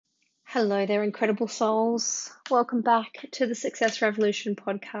Hello there, incredible souls. Welcome back to the Success Revolution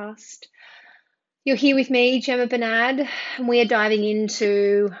podcast. You're here with me, Gemma Bernard, and we are diving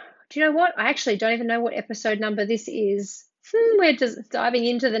into, do you know what? I actually don't even know what episode number this is. We're just diving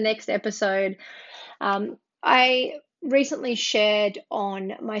into the next episode. I recently shared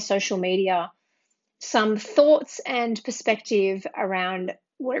on my social media some thoughts and perspective around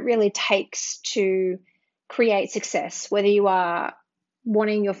what it really takes to create success, whether you are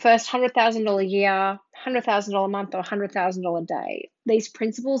wanting your first $100,000 a year, $100,000 a month, or $100,000 a day. These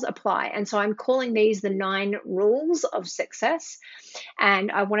principles apply. And so I'm calling these the 9 rules of success.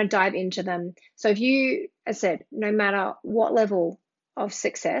 And I want to dive into them. So if you, as I said, no matter what level of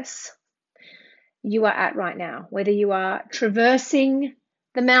success you are at right now, whether you are traversing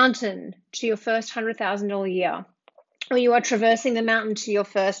the mountain to your first $100,000 a year, or you are traversing the mountain to your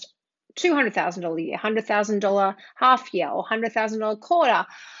first $200,000 a year, $100,000 half year, or $100,000 quarter,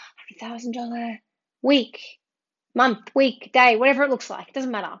 $100,000 week, month, week, day, whatever it looks like, it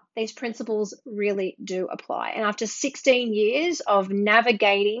doesn't matter. These principles really do apply. And after 16 years of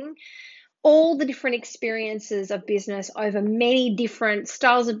navigating all the different experiences of business over many different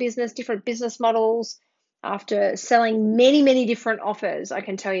styles of business, different business models, after selling many, many different offers, I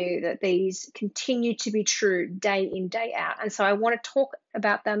can tell you that these continue to be true day in, day out. And so I want to talk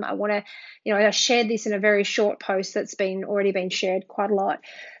about them. I want to, I shared this in a very short post that's already been shared quite a lot.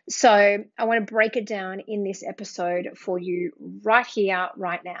 So I want to break it down in this episode for you right here,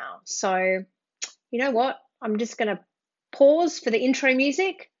 right now. So you know what? I'm just going to pause for the intro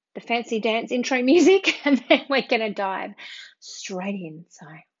music, the fancy dance intro music, and then we're going to dive straight in. So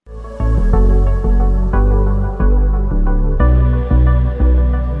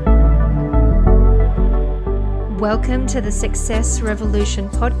welcome to the Success Revolution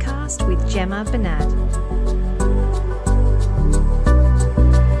podcast with Gemma Bernard.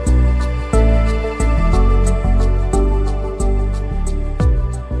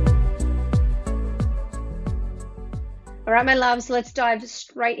 All right, my loves, let's dive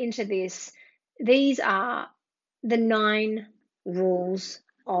straight into this. These are the 9 rules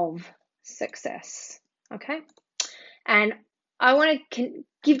of success, okay? And I want to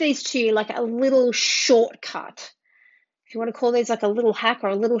give these to you like a little shortcut. If you want to call these like a little hack or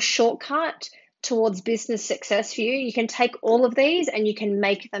a little shortcut towards business success for you, you can take all of these and you can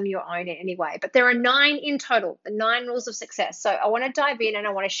make them your own in any way. But there are 9 in total, the 9 rules of success. So I want to dive in and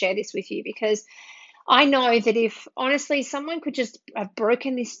I want to share this with you because I know that if honestly someone could just have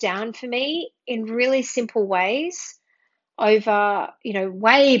broken this down for me in really simple ways over,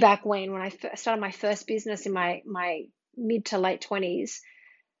 way back when I started my first business in my mid to late 20s,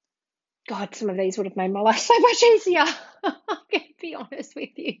 God, some of these would have made my life so much easier. I'm going to be honest with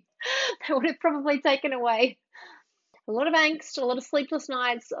you. They would have probably taken away a lot of angst, a lot of sleepless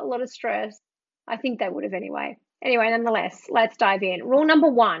nights, a lot of stress. I think they would have anyway. Anyway, nonetheless, let's dive in. Rule number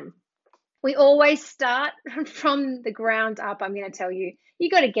 1. We always start from the ground up. I'm going to tell you,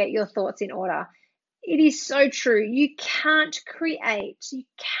 you got to get your thoughts in order. It is so true. You cannot create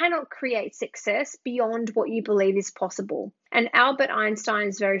success beyond what you believe is possible. And Albert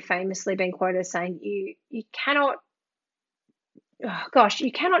Einstein's very famously been quoted as saying, you cannot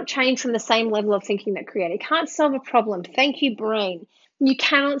change from the same level of thinking that created. You can't solve a problem. Thank you, brain. You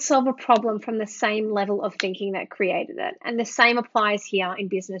cannot solve a problem from the same level of thinking that created it. And the same applies here in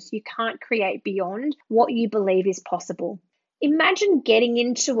business. You can't create beyond what you believe is possible. Imagine getting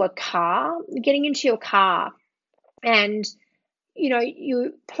into your car and,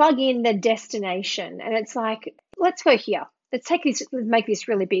 you plug in the destination and it's like, let's go here. Let's make this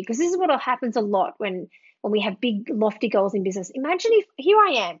really big, because this is what happens a lot when we have big, lofty goals in business. Imagine if here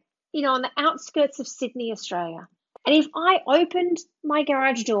I am, on the outskirts of Sydney, Australia. And if I opened my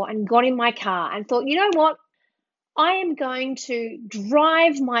garage door and got in my car and thought, you know what, I am going to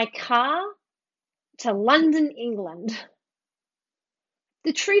drive my car to London, England.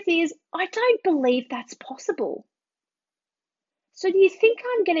 The truth is, I don't believe that's possible. So do you think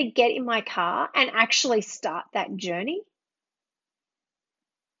I'm going to get in my car and actually start that journey?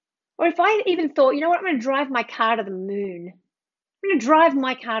 Or if I even thought, you know what, I'm going to drive my car to the moon. I'm going to drive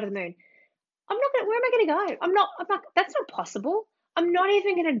my car to the moon. Where am I going to go? I'm not, that's not possible. I'm not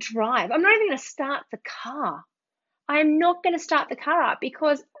even going to drive. I'm not even going to start the car. I'm not going to start the car up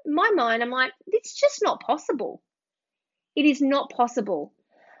because in my mind, I'm like, it's just not possible. It is not possible.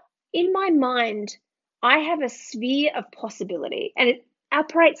 In my mind, I have a sphere of possibility and it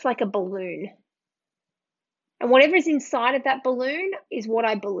operates like a balloon. And whatever is inside of that balloon is what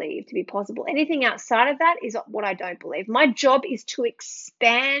I believe to be possible. Anything outside of that is what I don't believe. My job is to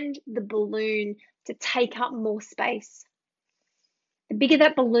expand the balloon to take up more space. The bigger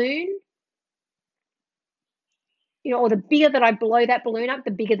that balloon, or the bigger that I blow that balloon up,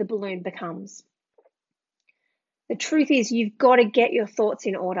 the bigger the balloon becomes. The truth is, you've got to get your thoughts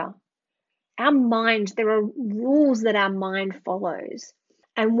in order. Our mind, there are rules that our mind follows.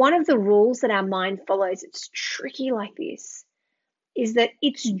 And one of the rules that our mind follows, it's tricky like this, is that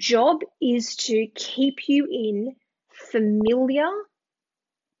its job is to keep you in familiar,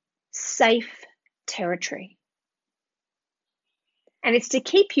 safe territory. And it's to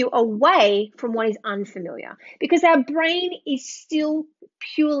keep you away from what is unfamiliar, because our brain is still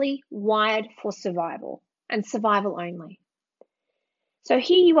purely wired for survival and survival only. So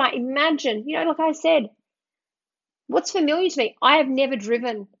here you are, imagine, like I said, what's familiar to me? I have never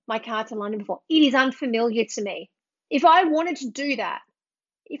driven my car to London before. It is unfamiliar to me. If I wanted to do that,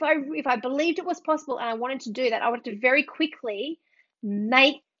 if I believed it was possible and I wanted to do that, I would have to very quickly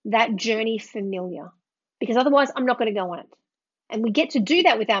make that journey familiar, because otherwise I'm not going to go on it. And we get to do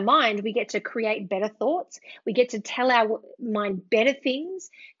that with our mind. We get to create better thoughts. We get to tell our mind better things,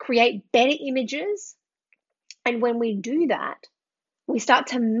 create better images. And when we do that, we start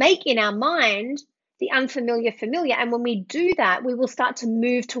to make in our mind the unfamiliar familiar. And when we do that, we will start to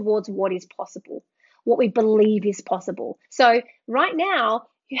move towards what is possible, what we believe is possible. So right now,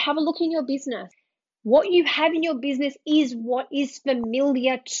 you have a look in your business. What you have in your business is what is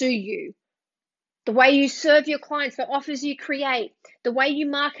familiar to you. The way you serve your clients, the offers you create, the way you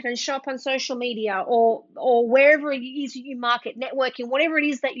market and shop on social media, or wherever it is you market, networking, whatever it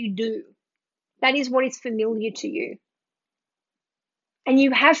is that you do, that is what is familiar to you. And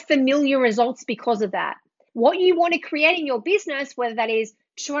you have familiar results because of that. What you want to create in your business, whether that is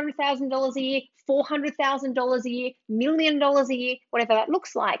 $200,000 a year, $400,000 a year, $1 million a year, whatever that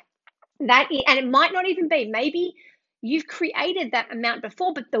looks like, and it might not even be, maybe you've created that amount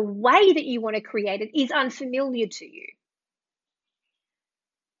before, but the way that you want to create it is unfamiliar to you.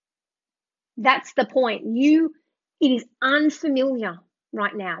 That's the point. It is unfamiliar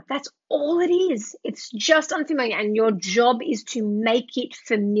right now. That's all it is. It's just unfamiliar, and your job is to make it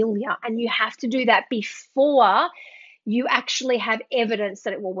familiar. And you have to do that before you actually have evidence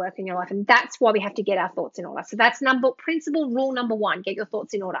that it will work in your life. And that's why we have to get our thoughts in order. So that's rule number 1, get your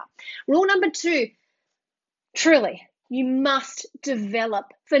thoughts in order. Rule number 2, truly, you must develop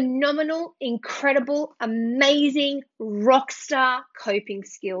phenomenal, incredible, amazing, rock star coping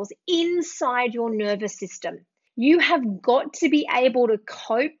skills inside your nervous system. You have got to be able to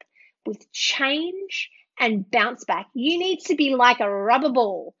cope with change and bounce back. You need to be like a rubber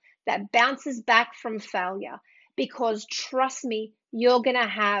ball that bounces back from failure, because trust me, you're going to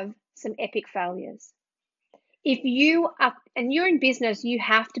have some epic failures. If you're in business, you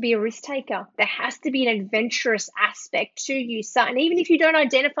have to be a risk taker. There has to be an adventurous aspect to you. So, and even if you don't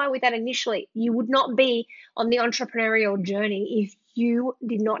identify with that initially, you would not be on the entrepreneurial journey if you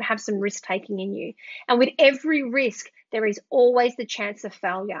did not have some risk taking in you. And with every risk, there is always the chance of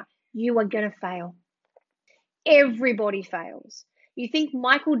failure. You are going to fail. Everybody fails. You think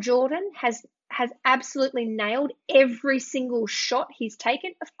Michael Jordan has absolutely nailed every single shot he's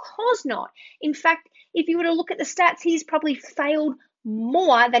taken? Of course not. In fact, if you were to look at the stats, he's probably failed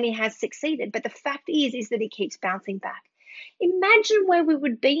more than he has succeeded. But the fact is that he keeps bouncing back. Imagine where we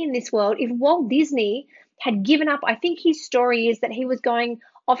would be in this world if Walt Disney had given up. I think his story is that he was going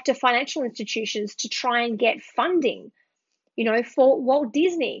off to financial institutions to try and get funding, for Walt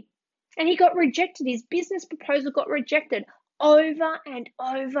Disney. And he got rejected. His business proposal got rejected over and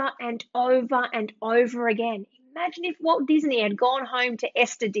over and over and over again. Imagine if Walt Disney had gone home to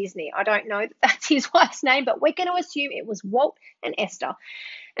Esther Disney. I don't know that that's his wife's name, but we're going to assume it was Walt and Esther,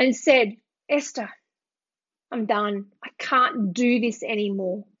 and said, Esther, I'm done. I can't do this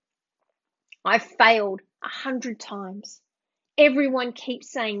anymore. I've failed 100 times. Everyone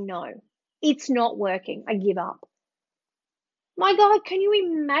keeps saying no. It's not working. I give up. My God, can you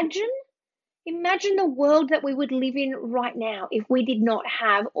imagine? Imagine the world that we would live in right now if we did not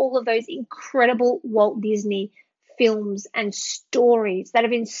have all of those incredible Walt Disney films and stories that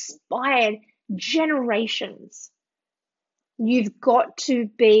have inspired generations. You've got to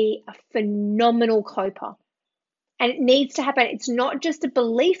be a phenomenal coper. And it needs to happen. It's not just a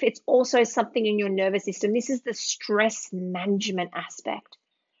belief, it's also something in your nervous system. This is the stress management aspect.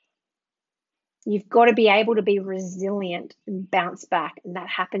 You've got to be able to be resilient and bounce back. And that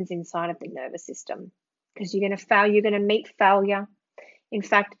happens inside of the nervous system, because you're going to fail. You're going to meet failure. In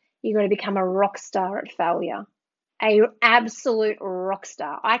fact, you're going to become a rock star at failure, an absolute rock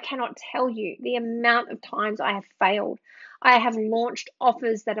star. I cannot tell you the amount of times I have failed. I have launched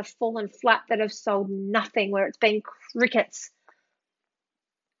offers that have fallen flat, that have sold nothing, where it's been crickets.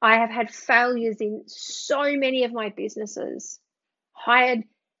 I have had failures in so many of my businesses. Hired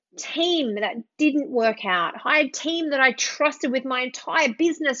team that didn't work out. I had a team that I trusted with my entire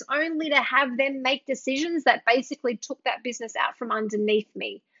business, only to have them make decisions that basically took that business out from underneath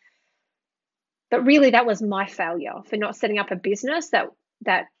me. But really, that was my failure for not setting up a business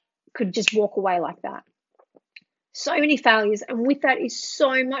that could just walk away like that. So many failures, and with that is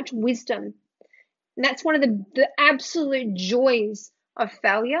so much wisdom. And that's one of the absolute joys of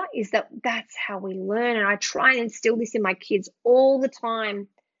failure, is that's how we learn. And I try and instill this in my kids all the time.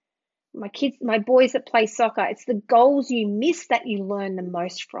 My boys that play soccer, it's the goals you miss that you learn the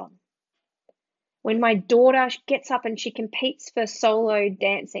most from. When my daughter gets up and she competes for solo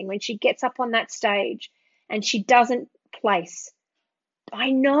dancing, when she gets up on that stage and she doesn't place,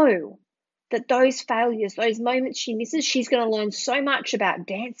 I know that those failures, those moments she misses, she's going to learn so much about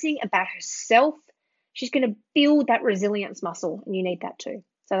dancing, about herself. She's going to build that resilience muscle, and you need that too.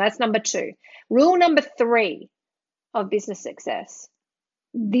 So that's number 2. Rule number 3 of business success.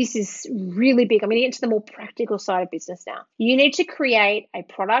 This is really big. I'm going to get into the more practical side of business now. You need to create a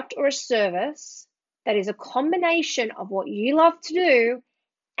product or a service that is a combination of what you love to do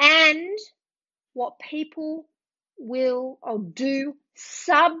and what people will or do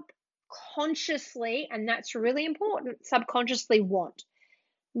subconsciously, and that's really important, subconsciously want.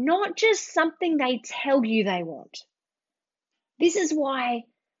 Not just something they tell you they want. This is why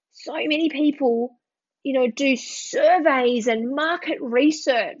so many people, do surveys and market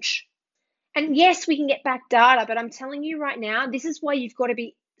research. And yes, we can get back data, but I'm telling you right now, this is why you've got to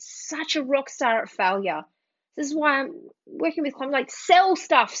be such a rock star at failure. This is why I'm working with clients, like, sell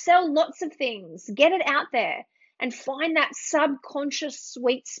stuff, sell lots of things, get it out there and find that subconscious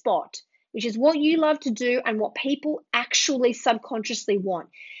sweet spot, which is what you love to do and what people actually subconsciously want.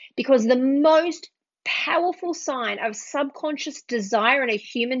 Because the most powerful sign of subconscious desire in a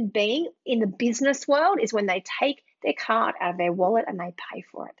human being in the business world is when they take their card out of their wallet and they pay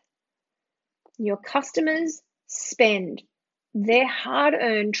for it. Your customers spend their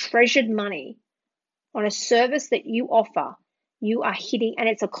hard-earned, treasured money on a service that you offer. You are hitting, and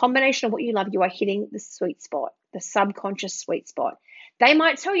it's a combination of what you love, you are hitting the sweet spot, the subconscious sweet spot. They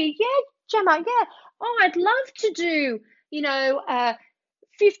might tell you, yeah, Gemma, yeah, I'd love to do, a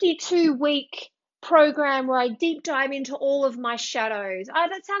 52-week program where I deep dive into all of my shadows. Oh,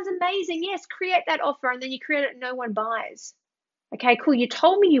 that sounds amazing. Yes, create that offer, and then you create it and no one buys. Okay, cool. You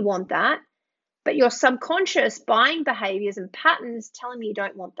told me you want that, but your subconscious buying behaviors and patterns telling me you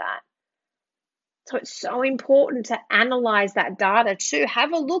don't want that. So it's so important to analyze that data, to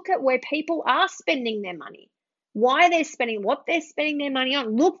have a look at where people are spending their money, why they're spending, what they're spending their money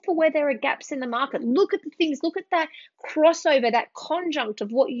on. Look for where there are gaps in the market. Look at the things, look at that crossover, that conjunct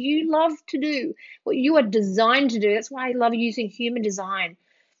of what you love to do, what you are designed to do. That's why I love using human design.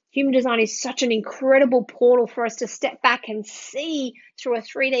 Human design is such an incredible portal for us to step back and see through a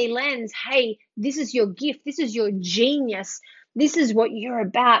 3D lens. Hey, this is your gift. This is your genius. This is what you're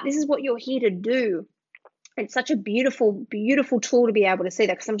about. This is what you're here to do. It's such a beautiful, beautiful tool to be able to see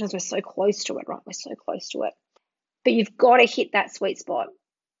that, because sometimes we're so close to it, right? We're so close to it. But you've got to hit that sweet spot.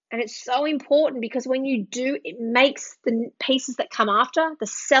 And it's so important, because when you do, it makes the pieces that come after, the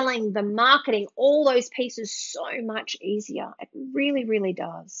selling, the marketing, all those pieces so much easier. It really, really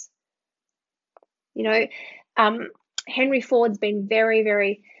does. Henry Ford's been very,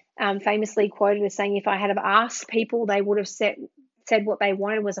 very famously quoted as saying, if I had have asked people, they would have said what they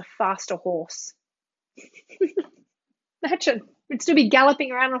wanted was a faster horse. Imagine, we'd still be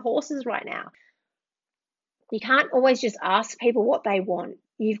galloping around on horses right now. You can't always just ask people what they want.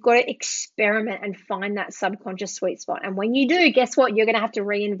 You've got to experiment and find that subconscious sweet spot. And when you do, guess what? You're going to have to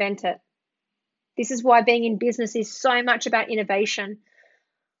reinvent it. This is why being in business is so much about innovation.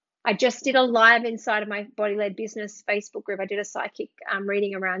 I just did a live inside of my Body-Led Business Facebook group. I did a psychic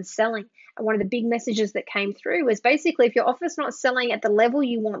reading around selling. And one of the big messages that came through was basically, if your offer's not selling at the level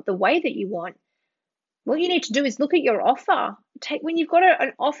you want, the way that you want, what you need to do is look at your offer. When you've got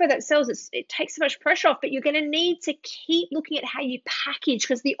an offer that sells, it takes so much pressure off, but you're going to need to keep looking at how you package,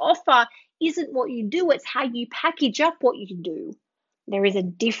 because the offer isn't what you do, it's how you package up what you do. There is a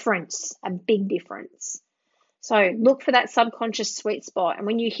difference, a big difference. So look for that subconscious sweet spot. And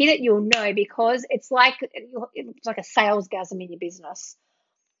when you hit it, you'll know, because it's like a salesgasm in your business.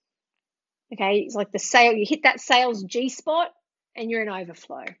 Okay, it's like you hit that sales G spot and you're in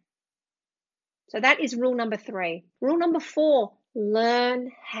overflow. So that is rule number 3. Rule number 4, learn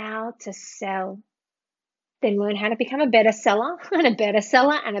how to sell. Then learn how to become a better seller and a better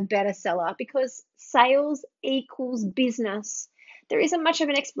seller and a better seller, because sales equals business. There isn't much of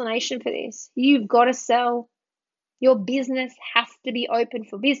an explanation for this. You've got to sell. Your business has to be open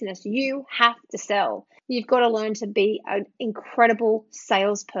for business. You have to sell. You've got to learn to be an incredible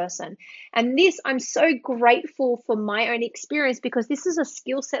salesperson. And this, I'm so grateful for my own experience because this is a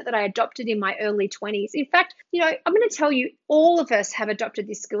skill set that I adopted in my early 20s. In fact, I'm going to tell you, all of us have adopted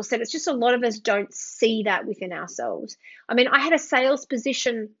this skill set. It's just a lot of us don't see that within ourselves. I mean, I had a sales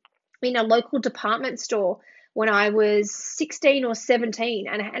position in a local department store when I was 16 or 17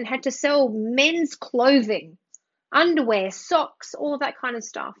 and had to sell men's clothing, underwear, socks, all of that kind of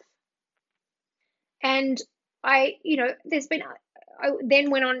stuff. And I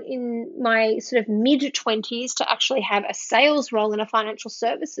then went on in my sort of mid 20s to actually have a sales role in a financial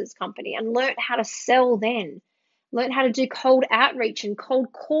services company and learned how to sell then. Learned how to do cold outreach and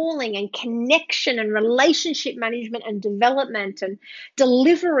cold calling and connection and relationship management and development and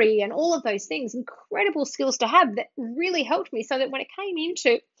delivery and all of those things. Incredible skills to have that really helped me so that when it came into,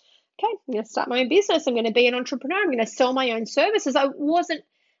 okay, I'm going to start my own business, I'm going to be an entrepreneur, I'm going to sell my own services, I wasn't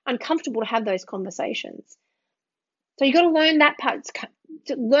uncomfortable to have those conversations. So you got to learn that part,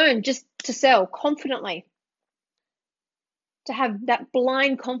 to learn just to sell confidently, to have that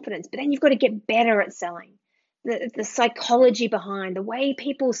blind confidence, but then you've got to get better at selling. The psychology behind the way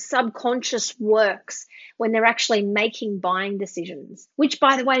people's subconscious works when they're actually making buying decisions, which,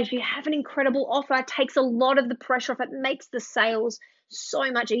 by the way, if you have an incredible offer, takes a lot of the pressure off. It makes the sales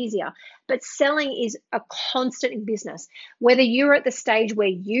so much easier. But selling is a constant in business. Whether you're at the stage where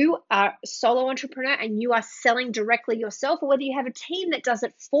you are a solo entrepreneur and you are selling directly yourself, or whether you have a team that does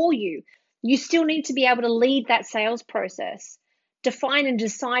it for you, you still need to be able to lead that sales process, define and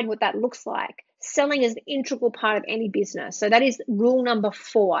decide what that looks like. Selling is an integral part of any business. So that is rule number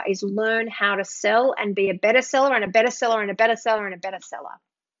 4, is learn how to sell and be a better seller and a better seller and a better seller and a better seller.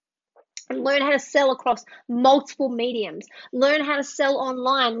 And learn how to sell across multiple mediums. Learn how to sell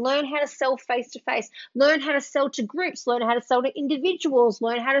online. Learn how to sell face-to-face. Learn how to sell to groups. Learn how to sell to individuals.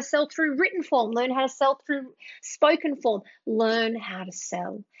 Learn how to sell through written form. Learn how to sell through spoken form. Learn how to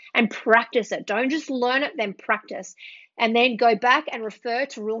sell and practice it. Don't just learn it, then practice. And then go back and refer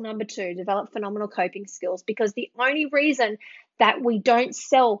to rule number 2, develop phenomenal coping skills, because the only reason that we don't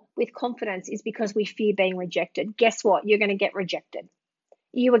sell with confidence is because we fear being rejected. Guess what? You're going to get rejected.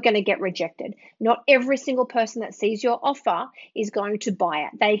 You are going to get rejected. Not every single person that sees your offer is going to buy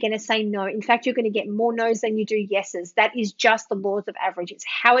it. They're going to say no. In fact, you're going to get more no's than you do yeses. That is just the laws of average. It's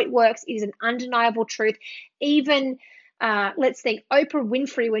how it works. It is an undeniable truth. Even let's think, Oprah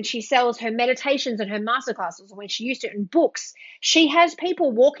Winfrey, when she sells her meditations and her masterclasses, when she used it in books, she has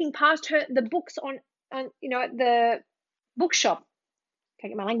people walking past her, the books on at the bookshop.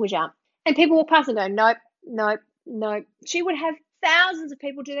 Can't get my language out. And people walk past and go, nope, nope, nope. She would have thousands of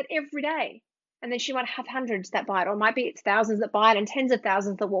people do that every day. And then she might have hundreds that buy it, or it might be it's thousands that buy it and tens of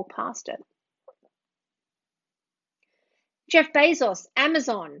thousands that walk past it. Jeff Bezos,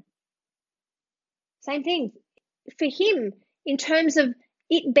 Amazon, same thing. For him, in terms of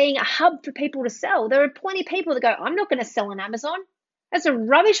it being a hub for people to sell, there are plenty of people that go, I'm not going to sell on Amazon. That's a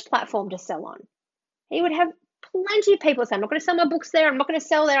rubbish platform to sell on. He would have plenty of people say, I'm not going to sell my books there. I'm not going to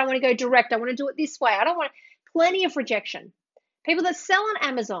sell there. I want to go direct. I want to do it this way. I don't want plenty of rejection. People that sell on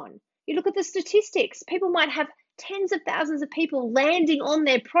Amazon, you look at the statistics, people might have tens of thousands of people landing on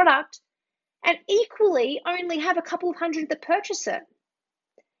their product and equally only have a couple of hundred that purchase it.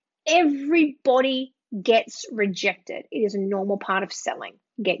 Everybody gets rejected. It is a normal part of selling.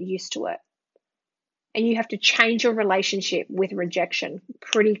 Get used to it. And you have to change your relationship with rejection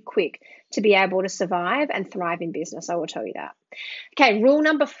pretty quick to be able to survive and thrive in business. I will tell you that. Okay, rule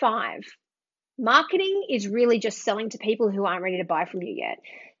number 5. Marketing is really just selling to people who aren't ready to buy from you yet.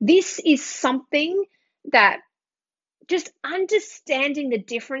 This is something that just understanding the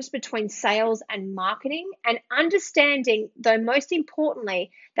difference between sales and marketing, and understanding, though most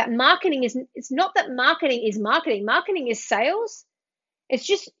importantly, that marketing is, it's not that marketing is marketing. Marketing is sales. It's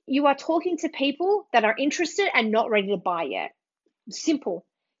just you are talking to people that are interested and not ready to buy yet. Simple.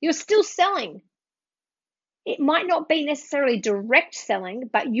 You're still selling. It might not be necessarily direct selling,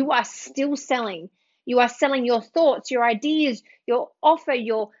 but you are still selling. You are selling your thoughts, your ideas, your offer,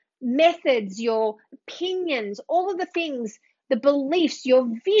 your methods, your opinions, all of the things, the beliefs, your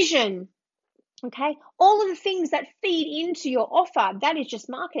vision, okay? All of the things that feed into your offer, that is just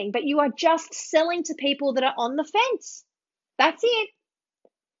marketing, but you are just selling to people that are on the fence. That's it.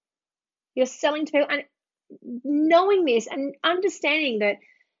 You're selling to people, and knowing this and understanding that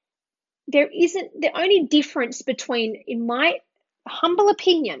there isn't, the only difference between, in my humble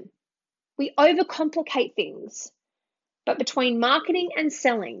opinion, we overcomplicate things. But between marketing and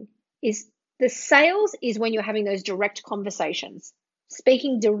selling is the sales is when you're having those direct conversations.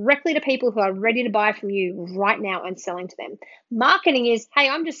 speaking directly to people who are ready to buy from you right now and selling to them. Marketing is, hey,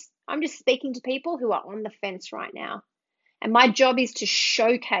 I'm just speaking to people who are on the fence right now. And my job is to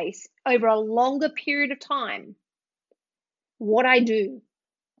showcase over a longer period of time what I do,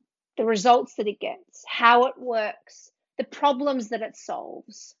 the results that it gets, how it works, the problems that it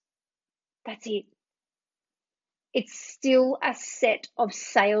solves. That's it. It's still a set of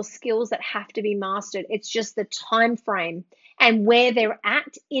sales skills that have to be mastered. It's just the time frame and where they're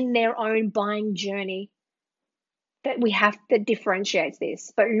at in their own buying journey that differentiates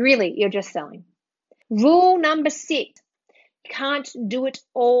this. But really, you're just selling. Rule number 6, you can't do it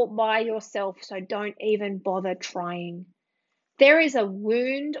all by yourself, so don't even bother trying. There is a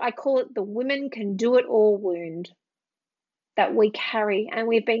wound, I call it the women can do it all wound, that we carry and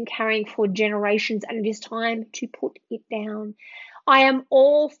we've been carrying for generations, and it is time to put it down. I am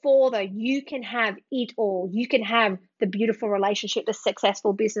all for you can have it all. You can have the beautiful relationship, the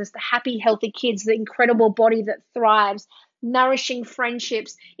successful business, the happy, healthy kids, the incredible body that thrives, nourishing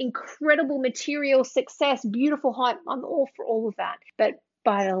friendships, incredible material success, beautiful height. I'm all for all of that. But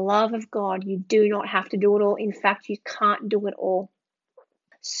by the love of God, you do not have to do it all. In fact, you can't do it all.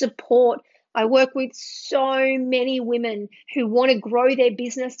 Support. I work with so many women who want to grow their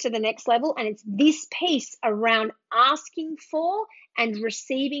business to the next level, and it's this piece around asking for and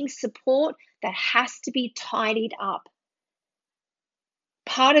receiving support that has to be tidied up.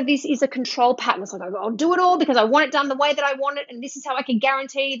 Part of this is a control pattern. It's like, I'll do it all because I want it done the way that I want it, and this is how I can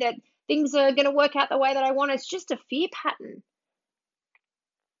guarantee that things are going to work out the way that I want. It's just a fear pattern.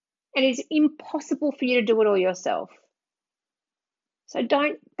 And it's impossible for you to do it all yourself. So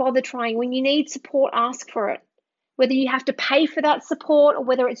don't bother trying. When you need support, ask for it. Whether you have to pay for that support or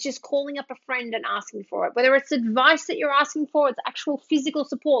whether it's just calling up a friend and asking for it. Whether it's advice that you're asking for, it's actual physical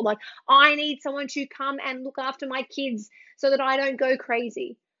support. Like, I need someone to come and look after my kids so that I don't go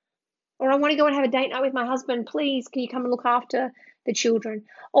crazy. Or I want to go and have a date night with my husband. Please, can you come and look after the children?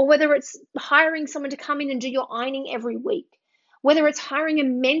 Or whether it's hiring someone to come in and do your ironing every week. Whether it's hiring a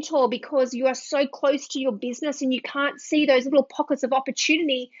mentor because you are so close to your business and you can't see those little pockets of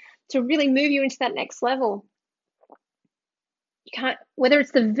opportunity to really move you into that next level. You can't, whether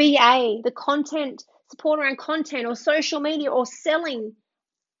it's the VA, the content, support around content or social media or selling,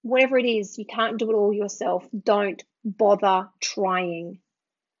 whatever it is, you can't do it all yourself. Don't bother trying.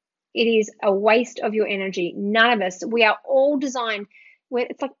 It is a waste of your energy. None of us, we are all designed where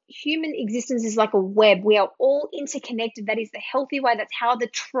it's like human existence is like a web. We are all interconnected. That is the healthy way. That's how the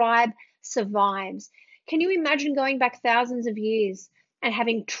tribe survives. Can you imagine going back thousands of years and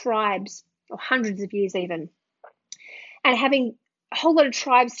having tribes, or hundreds of years even, and having a whole lot of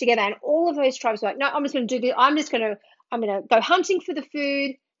tribes together, and all of those tribes were like, no, I'm just going to do this. I'm going to go hunting for the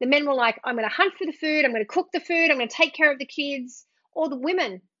food. The men were like, I'm going to hunt for the food. I'm going to cook the food. I'm going to take care of the kids. Or the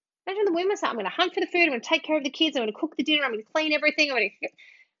women. Imagine the women say, I'm going to hunt for the food. I'm going to take care of the kids. I'm going to cook the dinner. I'm going to clean everything.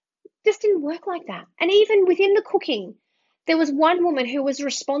 Just didn't work like that. And even within the cooking, there was one woman who was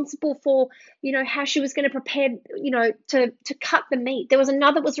responsible for, how she was going to prepare, to cut the meat. There was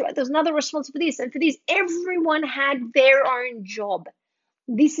another responsible for this and for this. Everyone had their own job.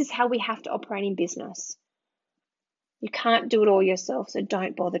 This is how we have to operate in business. You can't do it all yourself, so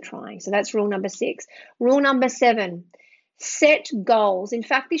don't bother trying. So that's rule number 6. Rule number 7. Set goals. In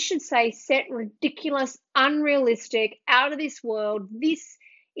fact, this should say set ridiculous, unrealistic, out of this world. This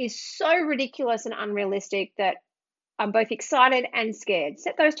is so ridiculous and unrealistic that I'm both excited and scared.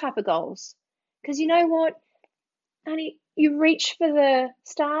 Set those type of goals. Because you know what, honey, you reach for the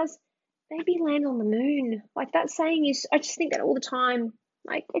stars, maybe land on the moon. Like that saying is, I just think that all the time.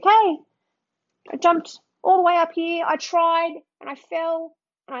 Like, okay, I jumped all the way up here. I tried and I fell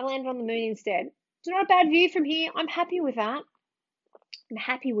and I landed on the moon instead. It's not a bad view from here. I'm happy with that. I'm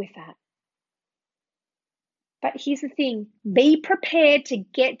happy with that. But here's the thing. Be prepared to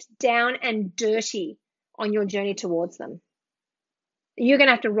get down and dirty on your journey towards them. You're going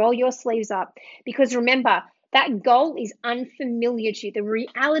to have to roll your sleeves up because remember, that goal is unfamiliar to you. The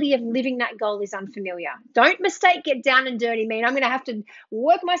reality of living that goal is unfamiliar. Don't mistake get down and dirty mean I'm going to have to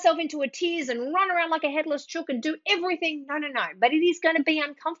work myself into a tears and run around like a headless chook and do everything. No. But it is going to be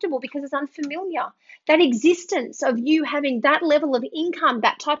uncomfortable because it's unfamiliar. That existence of you having that level of income,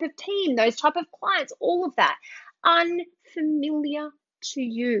 that type of team, those type of clients, all of that, unfamiliar to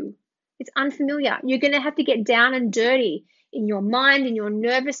you. It's unfamiliar. You're going to have to get down and dirty in your mind, in your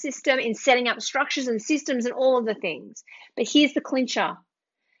nervous system, in setting up structures and systems and all of the things. But here's the clincher.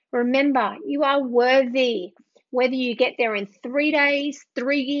 Remember, you are worthy. Whether you get there in 3 days,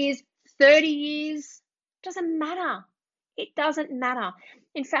 3 years, 30 years, doesn't matter. It doesn't matter.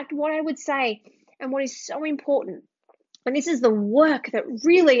 In fact, what I would say, and what is so important, And this is the work that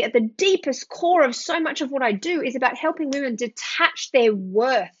really at the deepest core of so much of what I do is about helping women detach their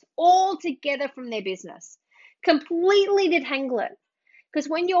worth altogether from their business, completely detangle it. Because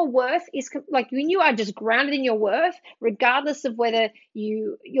when your worth is like when you are just grounded in your worth, regardless of whether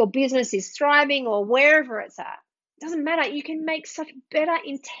your business is thriving or wherever it's at, doesn't matter. You can make such better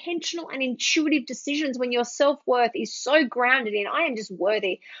intentional and intuitive decisions when your self-worth is so grounded in I am just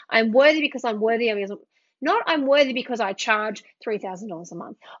worthy. I'm worthy because I'm worthy. Not I'm worthy because I charge $3,000 a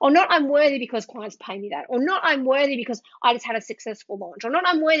month, or not I'm worthy because clients pay me that, or not I'm worthy because I just had a successful launch, or not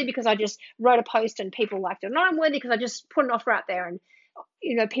I'm worthy because I just wrote a post and people liked it, or not I'm worthy because I just put an offer out there and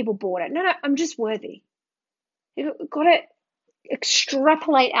people bought it. No, I'm just worthy. You've got to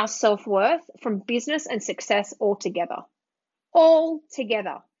extrapolate our self-worth from business and success altogether. All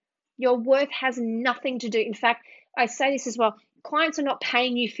together. Your worth has nothing to do. In fact, I say this as well. Clients are not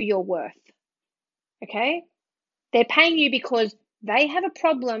paying you for your worth. Okay? They're paying you because they have a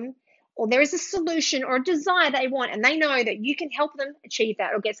problem or there is a solution or a desire they want, and they know that you can help them achieve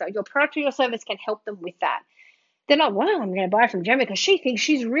that or get so. Your product or your service can help them with that. They're not, well, I'm going to buy from Gemma because she thinks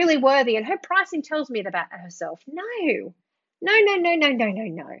she's really worthy and her pricing tells me about herself. No.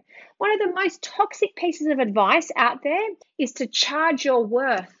 One of the most toxic pieces of advice out there is to charge your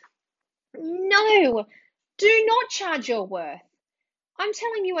worth. No, do not charge your worth. I'm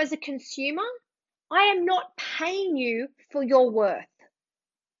telling you as a consumer, I am not paying you for your worth.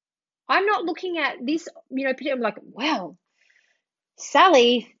 I'm not looking at this, I'm like, well,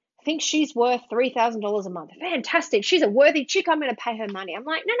 Sally thinks she's worth $3,000 a month. Fantastic. She's a worthy chick. I'm going to pay her money. I'm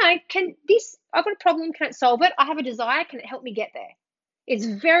like, no, I've got a problem. Can it solve it? I have a desire. Can it help me get there? It's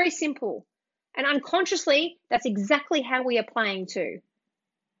very simple. And unconsciously, that's exactly how we are playing too.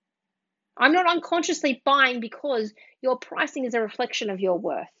 I'm not unconsciously buying because your pricing is a reflection of your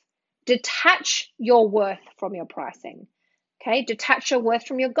worth. Detach your worth from your pricing. Okay? Detach your worth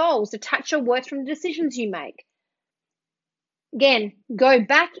from your goals. Detach your worth from the decisions you make. Again, go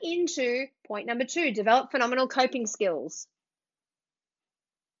back into point number 2, develop phenomenal coping skills.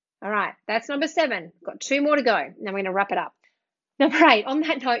 All right, that's number 7. Got 2 more to go. Now we're going to wrap it up. Number 8, on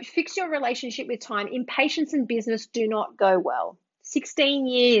that note, fix your relationship with time. Impatience in business do not go well. 16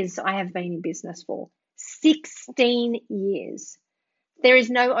 years I have been in business for. 16 years. There is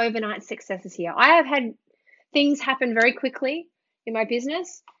no overnight successes here. I have had things happen very quickly in my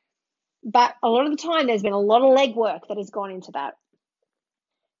business, but a lot of the time there's been a lot of legwork that has gone into that.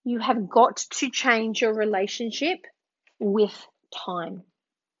 You have got to change your relationship with time.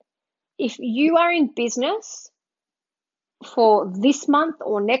 If you are in business for this month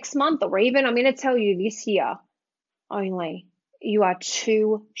or next month, or even I'm going to tell you this year only, you are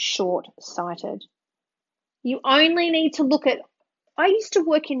too short-sighted. You only need to look at, I used to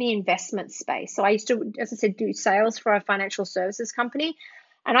work in the investment space. So I used to, as I said, do sales for a financial services company.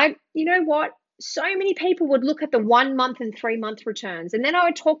 And you know what? So many people would look at the 1 month and 3 month returns. And then I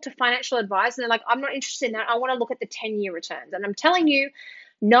would talk to financial advisors and they're like, I'm not interested in that. I want to look at the 10-year returns. And I'm telling you,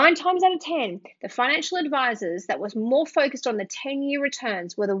 9 times out of 10, the financial advisors that was more focused on the 10-year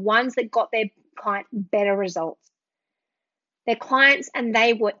returns were the ones that got their client better results. Their clients, and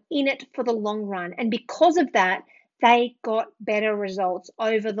they were in it for the long run. And because of that, they got better results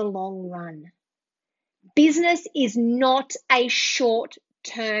over the long run. Business is not a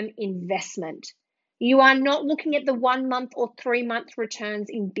short-term investment. You are not looking at the 1 month or 3 month returns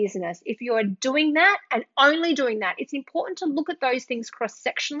in business. If you are doing that and only doing that, it's important to look at those things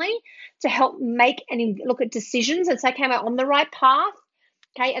cross-sectionally to help make and look at decisions and say, okay, am I on the right path?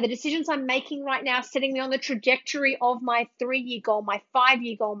 Okay, are the decisions I'm making right now setting me on the trajectory of my 3-year goal, my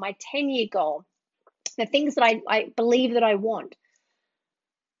 5-year goal, my 10-year goal, the things that I believe that I want?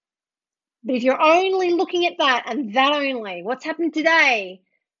 But if you're only looking at that and that only, what's happened today,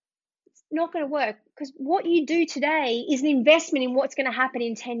 it's not going to work, because what you do today is an investment in what's going to happen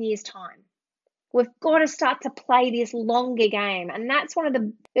in 10 years' time. We've got to start to play this longer game. And that's one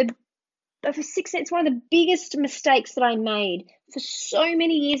of it's one of the biggest mistakes that I made for so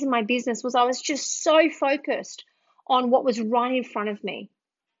many years in my business, was I was just so focused on what was right in front of me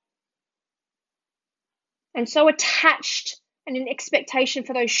and so attached and an expectation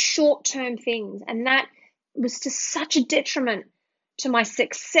for those short-term things. And that was to such a detriment to my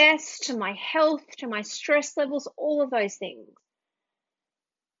success, to my health, to my stress levels, all of those things.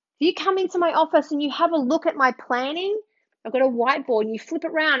 If you come into my office and you have a look at my planning, I've got a whiteboard and you flip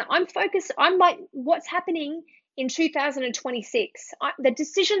it around. I'm focused. I'm like, what's happening in 2026? The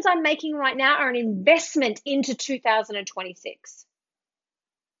decisions I'm making right now are an investment into 2026.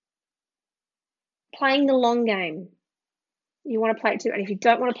 Playing the long game. You want to play it too. And if you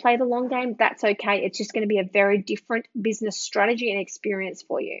don't want to play the long game, that's okay. It's just going to be a very different business strategy and experience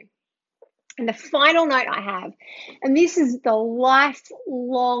for you. And the final note I have, and this is the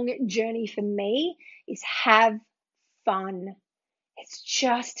lifelong journey for me, is have fun. It's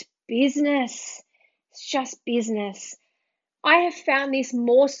just business. It's just business. I have found this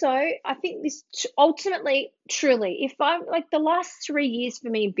more so. I think this ultimately, truly, if I'm like the last 3 years for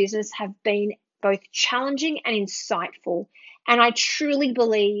me in business have been both challenging and insightful. And I truly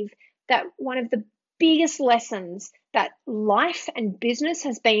believe that one of the biggest lessons that life and business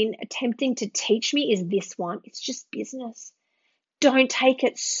has been attempting to teach me is this one. It's just business. Don't take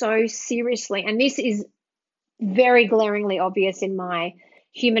it so seriously. And this is very glaringly obvious in my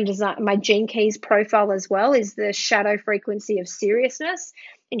human design, my Gene Keys profile as well, is the shadow frequency of seriousness.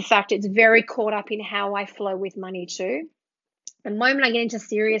 In fact, it's very caught up in how I flow with money too. The moment I get into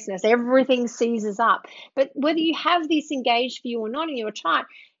seriousness, everything seizes up. But whether you have this engaged for you or not in your chart,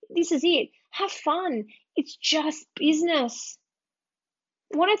 this is it. Have fun. It's just business.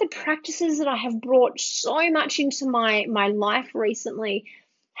 One of the practices that I have brought so much into my life recently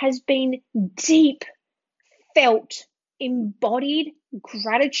has been deep, felt, embodied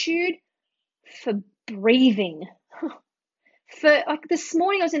gratitude for breathing. For like this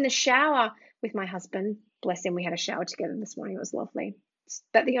morning, I was in the shower with my husband. Bless him, we had a shower together this morning. It was lovely.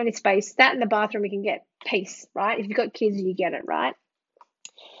 That's the only space. That in the bathroom, we can get peace, right? If you've got kids, you get it, right?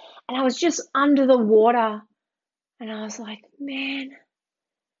 And I was just under the water. And I was like, man,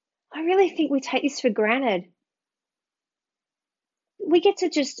 I really think we take this for granted. We get to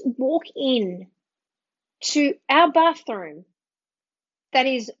just walk in to our bathroom that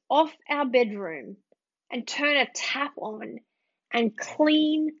is off our bedroom and turn a tap on, and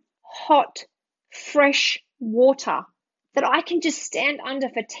clean, hot, fresh water that I can just stand under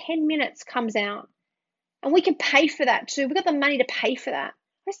for 10 minutes comes out. And we can pay for that too. We've got the money to pay for that.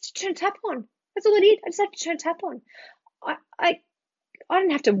 I just turn a tap on. That's all I did. I just had to turn a tap on. I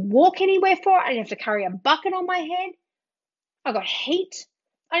didn't have to walk anywhere for it. I didn't have to carry a bucket on my head. I got heat.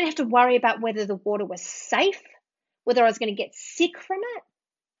 I didn't have to worry about whether the water was safe, whether I was going to get sick from it.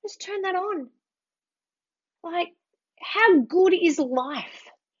 Just turn that on. Like, how good is life?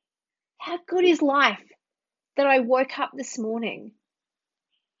 How good is life that I woke up this morning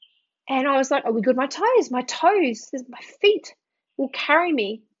and I was like, are we good? My toes, my feet will carry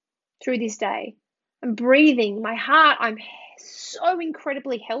me through this day. I'm breathing, my heart, I'm so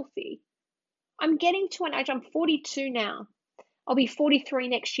incredibly healthy. I'm getting to an age, I'm 42 now. I'll be 43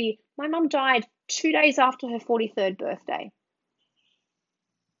 next year. My mum died 2 days after her 43rd birthday.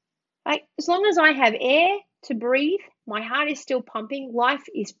 Like, as long as I have air to breathe, my heart is still pumping, life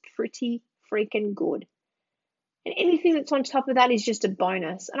is pretty freaking good. And anything that's on top of that is just a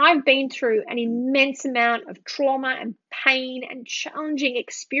bonus. And I've been through an immense amount of trauma and pain and challenging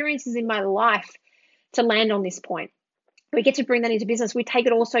experiences in my life to land on this point. We get to bring that into business. We take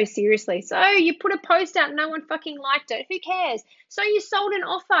it all so seriously. So you put a post out, no one fucking liked it. Who cares? So you sold an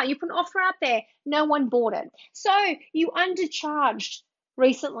offer. You put an offer out there, no one bought it. So you undercharged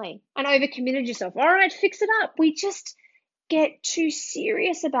recently and overcommitted yourself. All right, fix it up. We just get too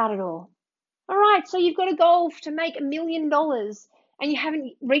serious about it all. All right, so you've got a goal to make $1 million and you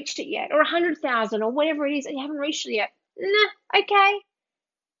haven't reached it yet, or 100,000 or whatever it is, and you haven't reached it yet. Nah, okay.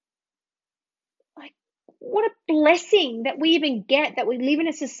 Like, what a blessing that we even get, that we live in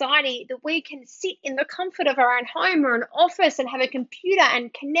a society that we can sit in the comfort of our own home or an office and have a computer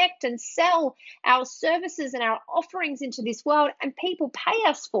and connect and sell our services and our offerings into this world, and people pay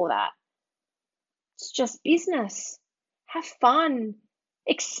us for that. It's just business. Have fun.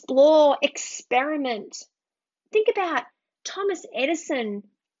 Explore, experiment. Think about Thomas Edison.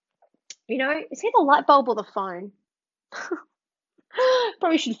 You know, is he the light bulb or the phone?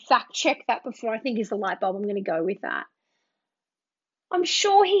 Probably should fact check that before I think he's the light bulb. I'm going to go with that. I'm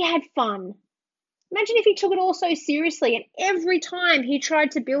sure he had fun. Imagine if he took it all so seriously and every time he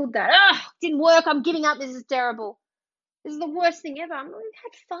tried to build that, didn't work, I'm giving up, this is terrible. This is the worst thing ever. We've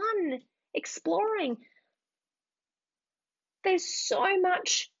had fun exploring. There's so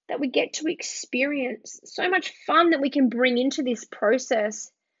much that we get to experience, so much fun that we can bring into this process.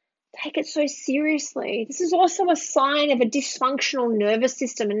 Take it so seriously. This is also a sign of a dysfunctional nervous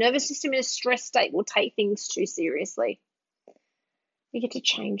system. A nervous system in a stress state will take things too seriously. We get to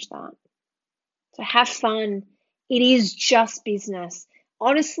change that. So have fun. It is just business.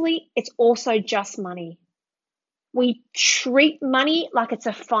 Honestly, it's also just money. We treat money like it's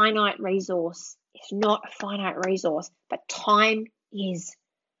a finite resource. It's not a finite resource, but time is.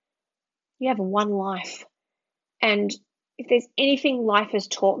 You have one life. And if there's anything life has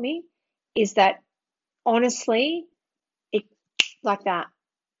taught me, is that honestly, like that.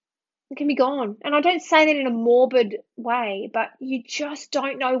 It can be gone. And I don't say that in a morbid way, but you just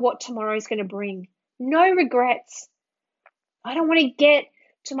don't know what tomorrow's going to bring. No regrets. I don't want to get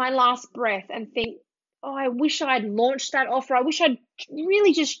to my last breath and think, oh, I wish I'd launched that offer. I wish I'd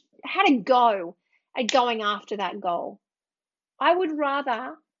really just had a go at going after that goal. I would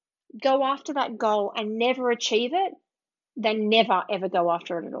rather go after that goal and never achieve it than never, ever go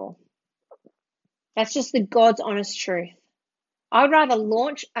after it at all. That's just the God's honest truth. I would rather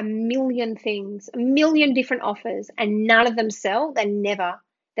launch a million things, a million different offers, and none of them sell than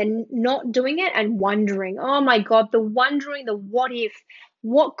not doing it and wondering. Oh my God, the wondering, the what if,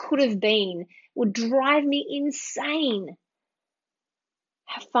 what could have been would drive me insane.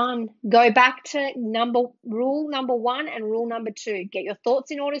 Have fun. Go back to rule number 1 and rule number 2. Get your thoughts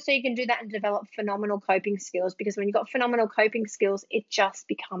in order so you can do that and develop phenomenal coping skills, because when you've got phenomenal coping skills, it just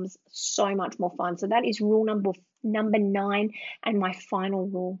becomes so much more fun. So that is rule number 9 and my final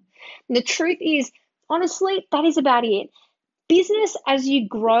rule. And the truth is, honestly, that is about it. Business, as you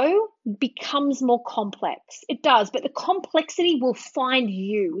grow, becomes more complex. It does, but the complexity will find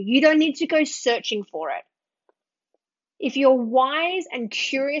you. You don't need to go searching for it. If you're wise and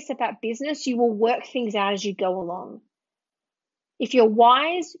curious about business, you will work things out as you go along. If you're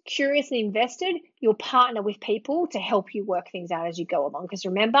wise, curious, and invested, you'll partner with people to help you work things out as you go along. Because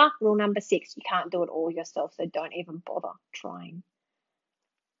remember, rule number 6, you can't do it all yourself, so don't even bother trying.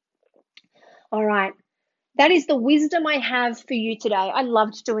 All right. That is the wisdom I have for you today. I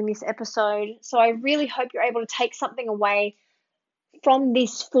loved doing this episode, so I really hope you're able to take something away from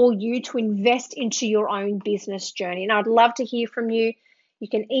this for you to invest into your own business journey. And I'd love to hear from you. You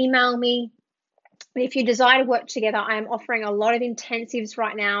can email me. If you desire to work together, I am offering a lot of intensives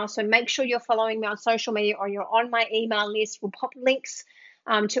right now. So make sure you're following me on social media or you're on my email list. We'll pop links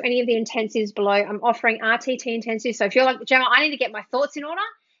to any of the intensives below. I'm offering RTT intensives. So if you're like, Gemma, I need to get my thoughts in order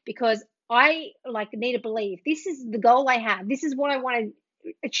because I need to believe this is the goal I have. This is what I want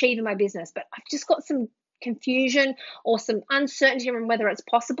to achieve in my business. But I've just got some confusion or some uncertainty on whether it's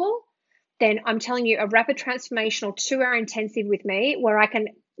possible, then I'm telling you a rapid transformational 2-hour intensive with me where I can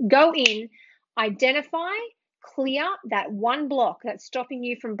go in, identify, clear that one block that's stopping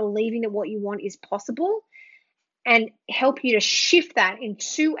you from believing that what you want is possible and help you to shift that in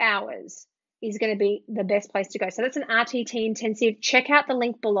 2 hours is going to be the best place to go. So that's an RTT intensive. Check out the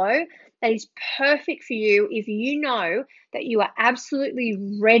link below. That is perfect for you if you know that you are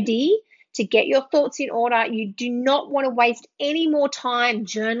absolutely ready to get your thoughts in order. You do not want to waste any more time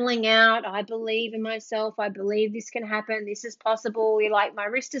journaling out, I believe in myself, I believe this can happen, this is possible. You're like, my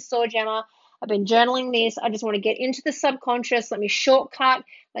wrist is sore, Gemma. I've been journaling this. I just want to get into the subconscious. Let me shortcut.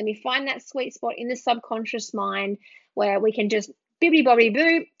 Let me find that sweet spot in the subconscious mind where we can just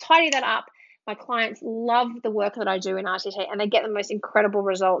bibbidi-bobbidi-boo, tidy that up. My clients love the work that I do in RTT and they get the most incredible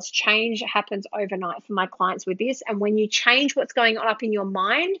results. Change happens overnight for my clients with this. And when you change what's going on up in your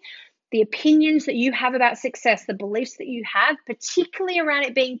mind, the opinions that you have about success, the beliefs that you have, particularly around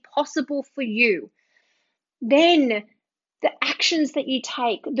it being possible for you, then the actions that you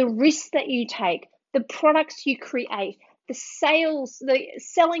take, the risks that you take, the products you create, the sales, the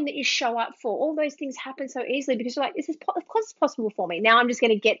selling that you show up for, all those things happen so easily because you're like, of course it's possible for me. Now I'm just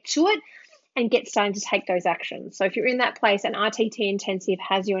going to get to it and get started to take those actions. So if you're in that place, an RTT intensive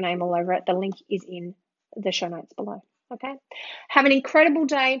has your name all over it. The link is in the show notes below. Okay. Have an incredible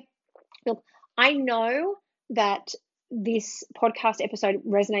day. Look, I know that this podcast episode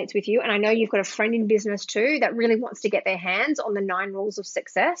resonates with you, and I know you've got a friend in business too that really wants to get their hands on the 9 rules of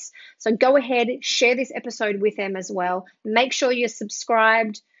success. So go ahead, share this episode with them as well. Make sure you're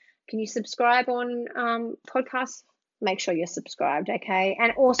subscribed. Can you subscribe on podcasts? Make sure you're subscribed, okay?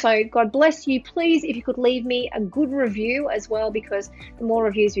 And also, God bless you. Please, if you could leave me a good review as well, because the more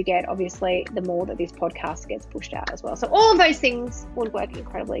reviews we get, obviously, the more that this podcast gets pushed out as well. So all of those things would work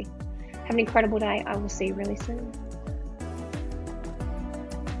incredibly. Have an incredible day. I will see you really soon.